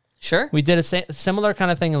 Sure. We did a similar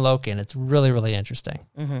kind of thing in Loki, and it's really, really interesting.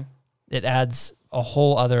 Mm-hmm. It adds a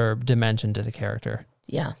whole other dimension to the character.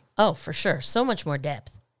 Yeah. Oh, for sure. So much more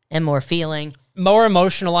depth and more feeling. More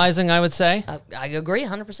emotionalizing, I would say. I agree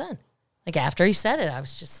 100%. Like, after he said it, I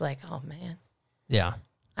was just like, oh, man. Yeah.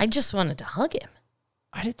 I just wanted to hug him.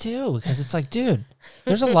 I did too, because it's like, dude,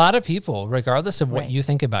 there's a lot of people, regardless of what you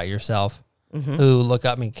think about yourself, who look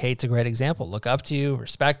up. I mean, Kate's a great example. Look up to you,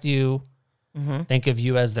 respect you, think of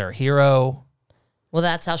you as their hero. Well,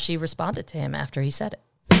 that's how she responded to him after he said it.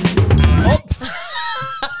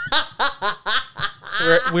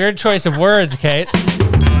 Weird choice of words, Kate.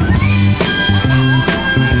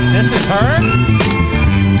 This is her?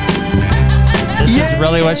 This is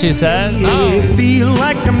really what she said? I feel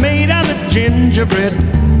like I'm made out of gingerbread.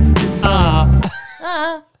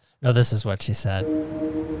 No, this is what she said.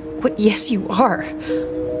 What? Yes, you are.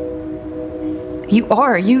 You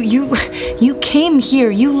are. You came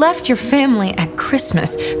here. You left your family at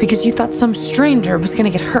Christmas because you thought some stranger was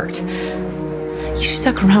going to get hurt. You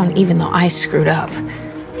stuck around even though I screwed up.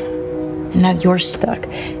 And now you're stuck.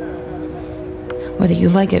 Whether you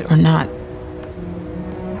like it or not.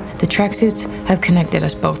 The tracksuits have connected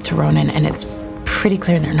us both to Ronan, and it's pretty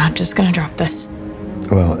clear they're not just going to drop this.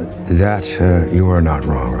 Well, that you are not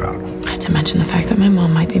wrong about. Not to mention the fact that my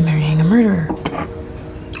mom might be marrying a murderer.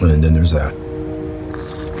 And then there's that.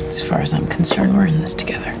 As far as I'm concerned, we're in this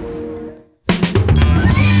together.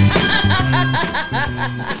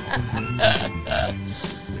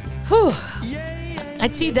 Whew. I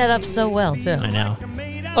teed that up so well, too. I know.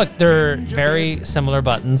 Look, they're very similar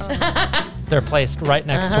buttons. They're placed right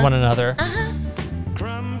next to one another.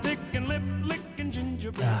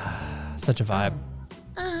 Such a vibe.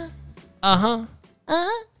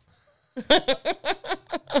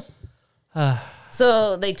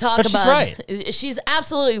 So they talk But about... she's right. She's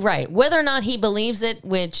absolutely right. Whether or not he believes it,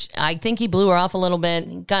 which I think he blew her off a little bit,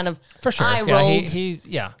 he kind of For sure. eye Yeah, rolled, he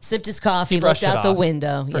sipped his coffee, brushed looked it out the off.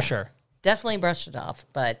 window. For sure. Definitely brushed it off,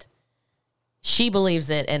 but she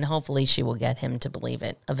believes it, and hopefully she will get him to believe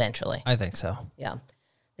it eventually. I think so. Yeah.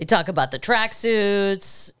 They talk about the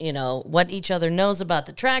tracksuits, what each other knows about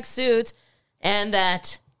the tracksuits, and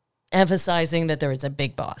that emphasizing that there is a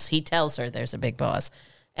big boss. He tells her there's a big boss,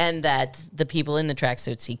 and that the people in the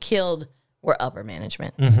tracksuits he killed were upper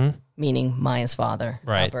management, meaning Maya's father,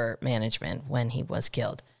 Right. upper management when he was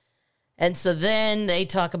killed. And so then they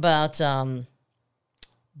talk about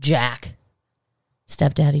Jack,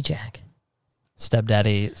 stepdaddy Jack.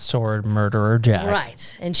 Stepdaddy, sword murderer Jack.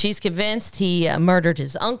 Right. And she's convinced he murdered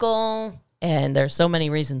his uncle, and there's so many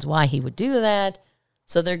reasons why he would do that.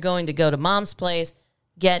 So they're going to go to Mom's place,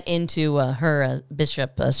 get into her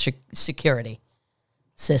Bishop security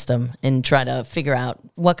system, and try to figure out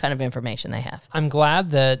what kind of information they have. I'm glad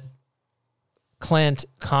that Clint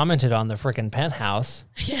commented on the freaking penthouse.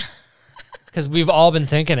 Yeah. Because we've all been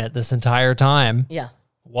thinking it this entire time. Yeah.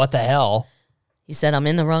 What the hell? He said, I'm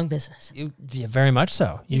in the wrong business. Yeah, very much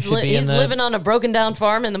so. He's living on a broken down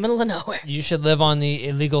farm in the middle of nowhere. You should live on the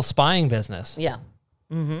illegal spying business. Yeah.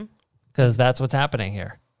 Because that's what's happening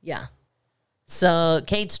here. Yeah. So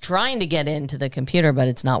Kate's trying to get into the computer, but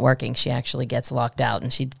it's not working. She actually gets locked out,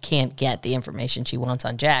 and she can't get the information she wants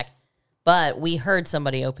on Jack. But we heard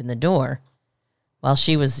somebody open the door while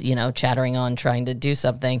she was, chattering on, trying to do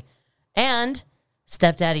something. And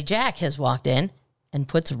stepdaddy Jack has walked in and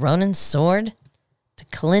puts Ronan's sword to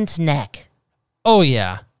Clint's neck. Oh,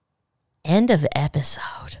 yeah. End of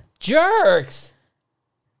episode. Jerks.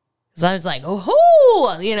 So I was like, oh,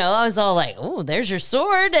 I was all like, oh, there's your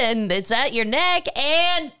sword and it's at your neck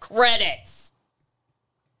and credits.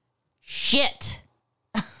 Shit.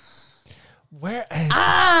 Where?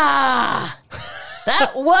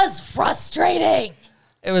 That was frustrating.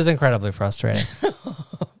 It was incredibly frustrating.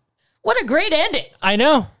 What a great ending. I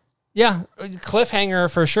know. Yeah. Cliffhanger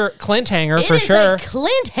for sure. Clint hanger for It sure. is a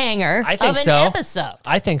Clint hanger I think of an so. episode.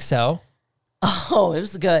 I think so. Oh, it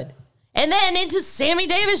was good. And then into Sammy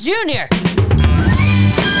Davis Jr.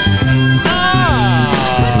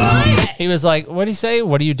 He was like, what did he say?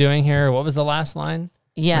 What are you doing here? What was the last line?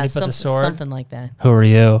 Yeah, When he put the sword? something like that. Who are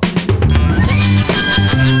you?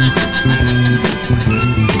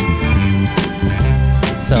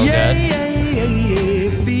 So good.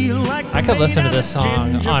 I could listen to this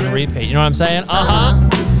song on repeat. You know what I'm saying? I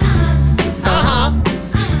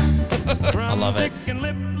love it.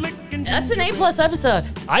 That's an A+ episode.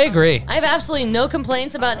 I agree. I have absolutely no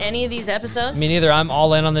complaints about any of these episodes. Me neither. I'm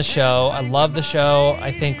all in on the show. I love the show.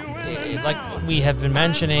 I think, like we have been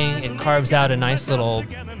mentioning, it carves out a nice little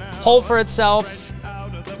hole for itself.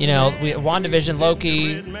 You know, we WandaVision,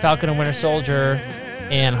 Loki, Falcon and Winter Soldier,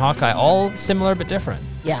 and Hawkeye, all similar but different.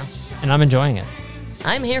 Yeah. And I'm enjoying it.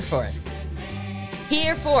 I'm here for it.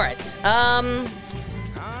 Here for it.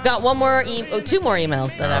 Got two more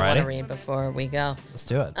emails that I want to read before we go. Let's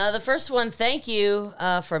do it. The first one, thank you,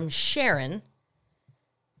 from Sharon.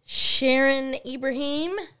 Sharon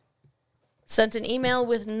Ibrahim sent an email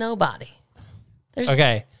with no body.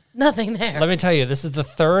 There's nothing there. Let me tell you, this is the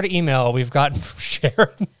third email we've gotten from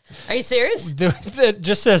Sharon. Are you serious? It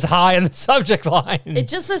just says hi in the subject line. It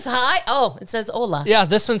just says hi? Oh, it says hola. Yeah,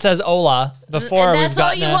 this one says hola. Before and that's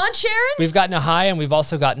all you want, Sharon? We've gotten a hi, and we've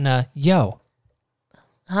also gotten a yo.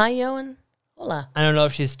 Hi, yo, and hola. I don't know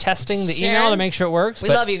if she's testing the Sharon, email to make sure it works. We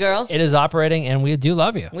but love you, girl. It is operating, and we do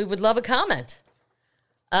love you. We would love a comment.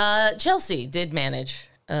 Chelsea did manage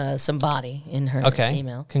some body in her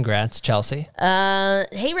email. Congrats, Chelsea.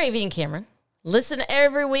 Hey, Ravy and Cameron. Listen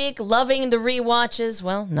every week, loving the rewatches.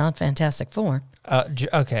 Well, not Fantastic Four.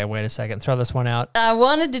 Okay, wait a second. Throw this one out. I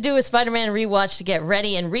wanted to do a Spider-Man rewatch to get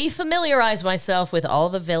ready and refamiliarize myself with all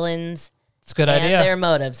the villains. It's a good idea. And their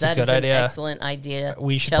motives. That is an excellent idea.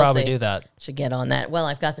 We should Chelsea probably do that. Should get on that. Well,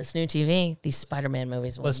 I've got this new TV. These Spider-Man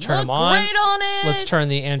movies will Let's turn them on. Great on it. Let's turn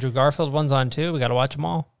the Andrew Garfield ones on, too. We got to watch them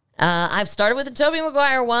all. I've started with the Tobey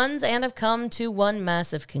Maguire ones, and I've come to one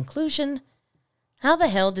massive conclusion. How the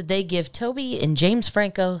hell did they give Tobey and James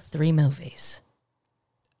Franco 3 movies?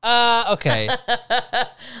 Okay.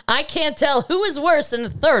 I can't tell who is worse in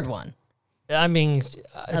the third one. I mean,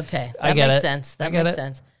 okay, I that get makes it. sense. That makes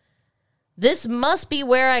sense. This must be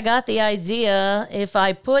where I got the idea. If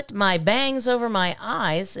I put my bangs over my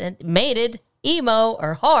eyes and made it emo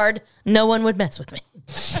or hard, no one would mess with me.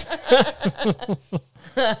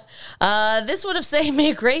 This would have saved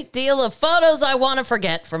me a great deal of photos I want to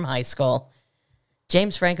forget from high school.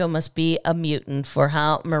 James Franco must be a mutant for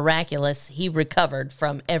how miraculous he recovered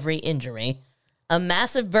from every injury. A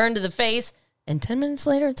massive burn to the face, and 10 minutes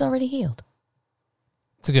later, it's already healed.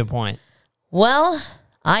 That's a good point. Well,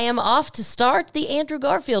 I am off to start the Andrew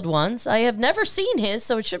Garfield ones. I have never seen his,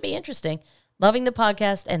 so it should be interesting. Loving the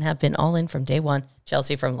podcast and have been all in from day one.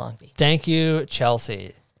 Chelsea from Long Beach. Thank you,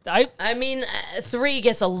 Chelsea. I mean, 3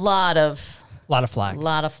 gets a lot of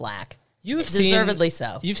flack. Deservedly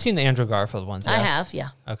so. You've seen the Andrew Garfield ones, yes? I have, yeah.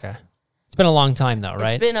 Okay. It's been a long time, though,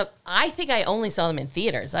 right? I think I only saw them in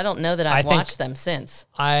theaters. I don't know that I've watched them since.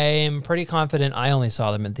 I'm pretty confident I only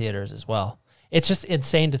saw them in theaters as well. It's just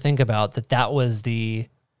insane to think about that was the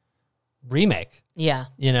remake. Yeah.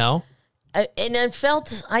 You know? And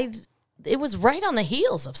it was right on the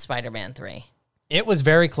heels of Spider-Man 3. It was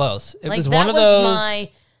very close. It was one of that those. was my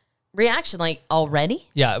reaction, already?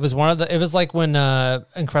 Yeah, it was it was like when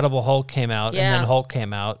Incredible Hulk came out and then Hulk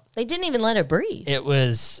came out. They didn't even let it breathe. It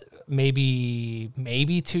was maybe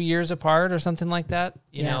 2 years apart or something like that.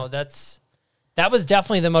 You know, that was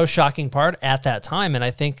definitely the most shocking part at that time. And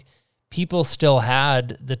I think people still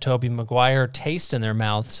had the Tobey Maguire taste in their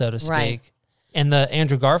mouth, so to speak. Right. And the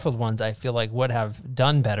Andrew Garfield ones, I feel like, would have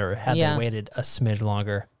done better had they waited a smidge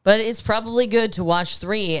longer. But it's probably good to watch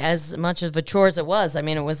 3 as much of a chore as it was. I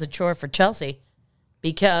mean, it was a chore for Chelsea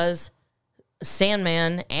because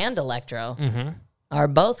Sandman and Electro are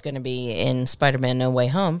both going to be in Spider-Man No Way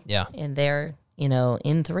Home. Yeah. And they're,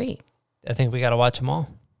 in 3. I think we got to watch them all.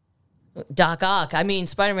 Doc Ock. I mean,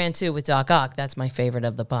 Spider-Man 2 with Doc Ock, that's my favorite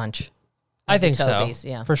of the bunch. I think Tobies, so.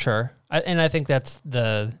 Yeah. For sure. I think that's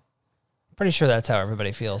pretty sure that's how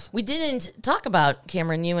everybody feels. We didn't talk about,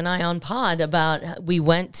 Cameron, you and I on pod, about we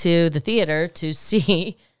went to the theater to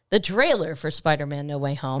see the trailer for Spider-Man No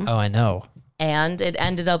Way Home. Oh, I know. And it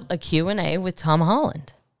ended up a Q&A with Tom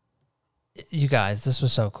Holland. You guys, this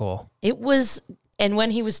was so cool. It was, and when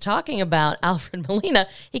he was talking about Alfred Molina,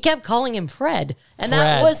 he kept calling him Fred. And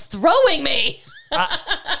that was throwing me.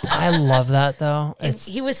 I love that, though.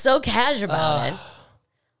 He was so casual about it.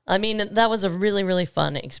 I mean, that was a really, really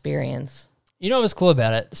fun experience. You know what was cool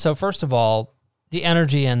about it? So first of all, the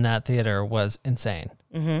energy in that theater was insane.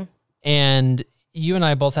 Mm-hmm. And you and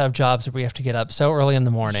I both have jobs where we have to get up so early in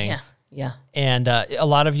the morning. Yeah. And a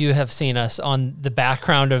lot of you have seen us on the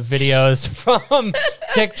background of videos from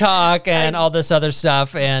TikTok and all this other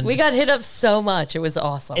stuff. And we got hit up so much. It was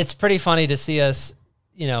awesome. It's pretty funny to see us,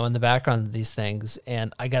 in the background of these things.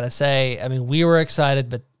 And I got to say, I mean, we were excited,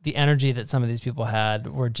 but the energy that some of these people had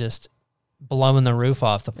were just blowing the roof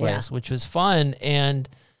off the place, which was fun. And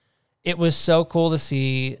it was so cool to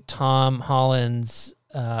see Tom Holland's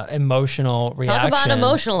emotional reaction. Talk about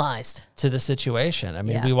emotionalized to the situation. I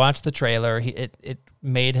mean, we watched the trailer. It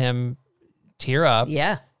made him tear up.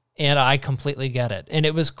 Yeah. And I completely get it. And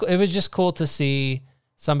it was just cool to see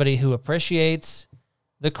somebody who appreciates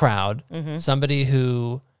the crowd, somebody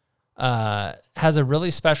who has a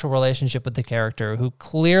really special relationship with the character, who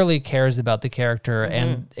clearly cares about the character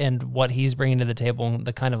and what he's bringing to the table and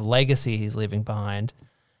the kind of legacy he's leaving behind.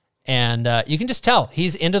 And you can just tell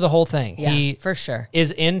he's into the whole thing. Yeah, he for sure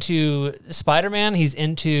is into Spider-Man. He's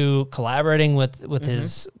into collaborating with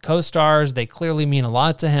his co-stars. They clearly mean a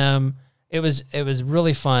lot to him. It was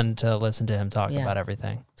really fun to listen to him talk about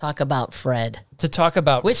everything. Talk about Fred. To talk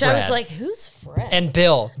about Which Fred. I was like, who's Fred? And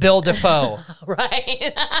Bill Dafoe.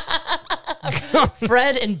 Right.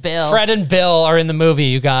 Fred and Bill. Fred and Bill are in the movie,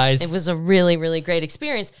 you guys. It was a really, really great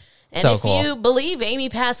experience. And So if cool. you believe Amy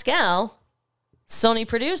Pascal, Sony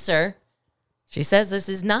producer, she says this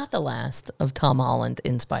is not the last of Tom Holland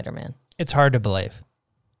in Spider-Man. It's hard to believe.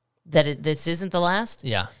 That this isn't the last?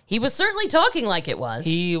 Yeah. He was certainly talking like it was.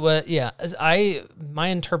 He was, yeah. My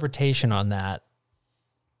interpretation on that,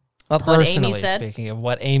 Of what Amy personally said? speaking, of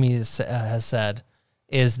what Amy has said,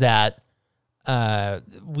 is that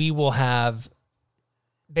we will have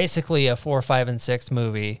basically a 4, 5, and 6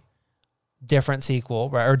 movie, different sequel,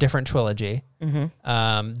 right, or different trilogy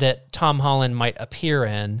that Tom Holland might appear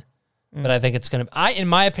in. But I think it's going to, in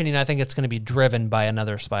my opinion, I think it's going to be driven by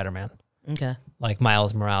another Spider-Man. Okay. Like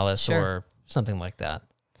Miles Morales Sure. or something like that.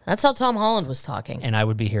 That's how Tom Holland was talking. And I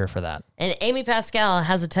would be here for that. And Amy Pascal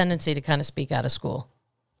has a tendency to kind of speak out of school.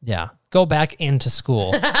 Yeah. Go back into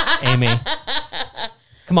school, Amy.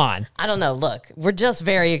 Come on. I don't know. Look, we're just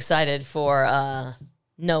very excited for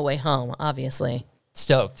No Way Home, obviously.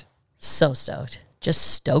 Stoked. So stoked.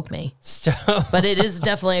 Just stoke me. Stoked. But it is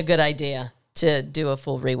definitely a good idea to do a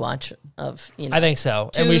full rewatch of, I think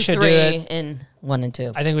so. 2, And we should 3, do it. and 1 and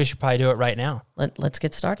 2. I think we should probably do it right now. Let's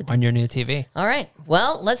get started then. On your new TV. All right.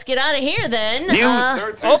 Well, let's get out of here then.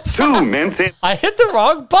 Two minutes in. I hit the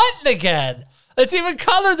wrong button again. It's even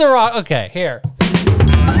colored the wrong. Okay, here.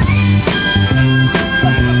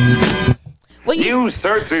 New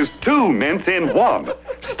Certs is 2 mints in 1.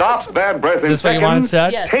 Stops bad breath in Is this what you seconds. wanted,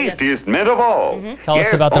 Seth? Yes, Tastiest mint of all. Tell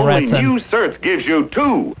us about the only Redson. New Certs gives you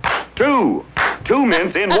 2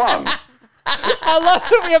 mints in 1. I love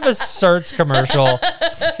that we have a Certs commercial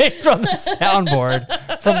saved from the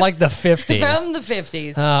soundboard from like the 50s. From the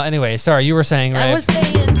 50s. Anyway, sorry, you were saying, right? I was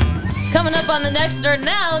saying, coming up on the next Nerd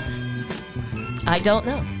Out, I don't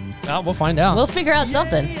know. Well, we'll find out. We'll figure out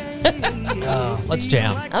something. Let's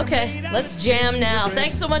jam. Okay, let's jam now.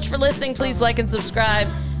 Thanks so much for listening. Please like and subscribe.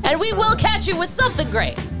 And we will catch you with something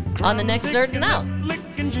great on the next Nerd Out.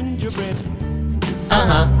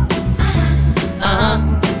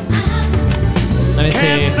 Let me see.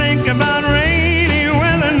 Can't think about rainy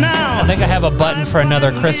weather now. I think I have a button for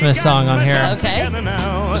another Christmas song on here. Okay.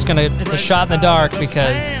 Just gonna. It's a shot in the dark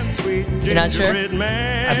because You're not sure? I've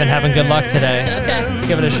been having good luck today. Okay. Let's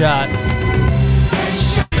give it a shot.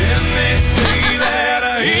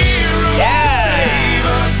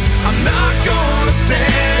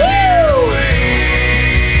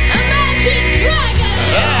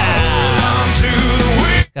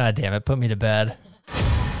 God damn it, put me to bed.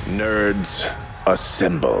 Nerds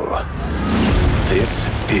assemble. This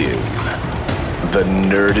is the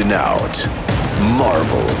Nerdin' Out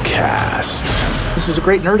Marvel Cast. This was a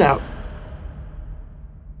great nerd out.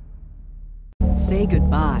 Say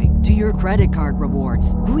goodbye to your credit card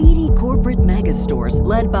rewards. Greedy corporate mega stores,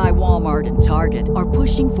 led by Walmart and Target, are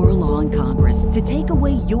pushing for a law in Congress to take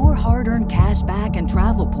away your hard-earned cash back and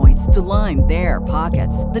travel points to line their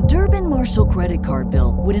pockets. The Durbin-Marshall credit card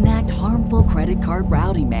bill would enact harmful credit card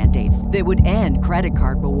routing mandates that would end credit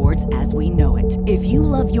card rewards as we know it. If you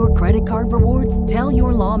love your credit card rewards, tell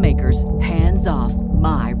your lawmakers, hands off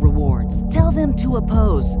my rewards. Tell them to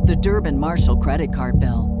oppose the Durbin-Marshall credit card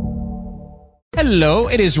bill. Hello,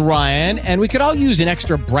 it is Ryan, and we could all use an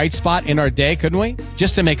extra bright spot in our day, couldn't we?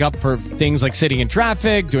 Just to make up for things like sitting in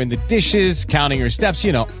traffic, doing the dishes, counting your steps,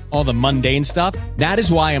 you know, all the mundane stuff. That is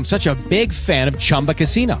why I'm such a big fan of Chumba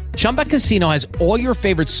Casino. Chumba Casino has all your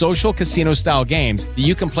favorite social casino-style games that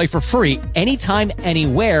you can play for free anytime,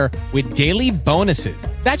 anywhere with daily bonuses.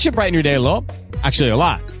 That should brighten your day a little. Actually, a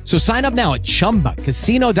lot. So sign up now at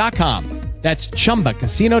ChumbaCasino.com. That's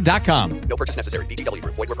ChumbaCasino.com. No purchase necessary. VGW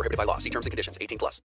Group. Void where prohibited by law. See terms and conditions. 18+.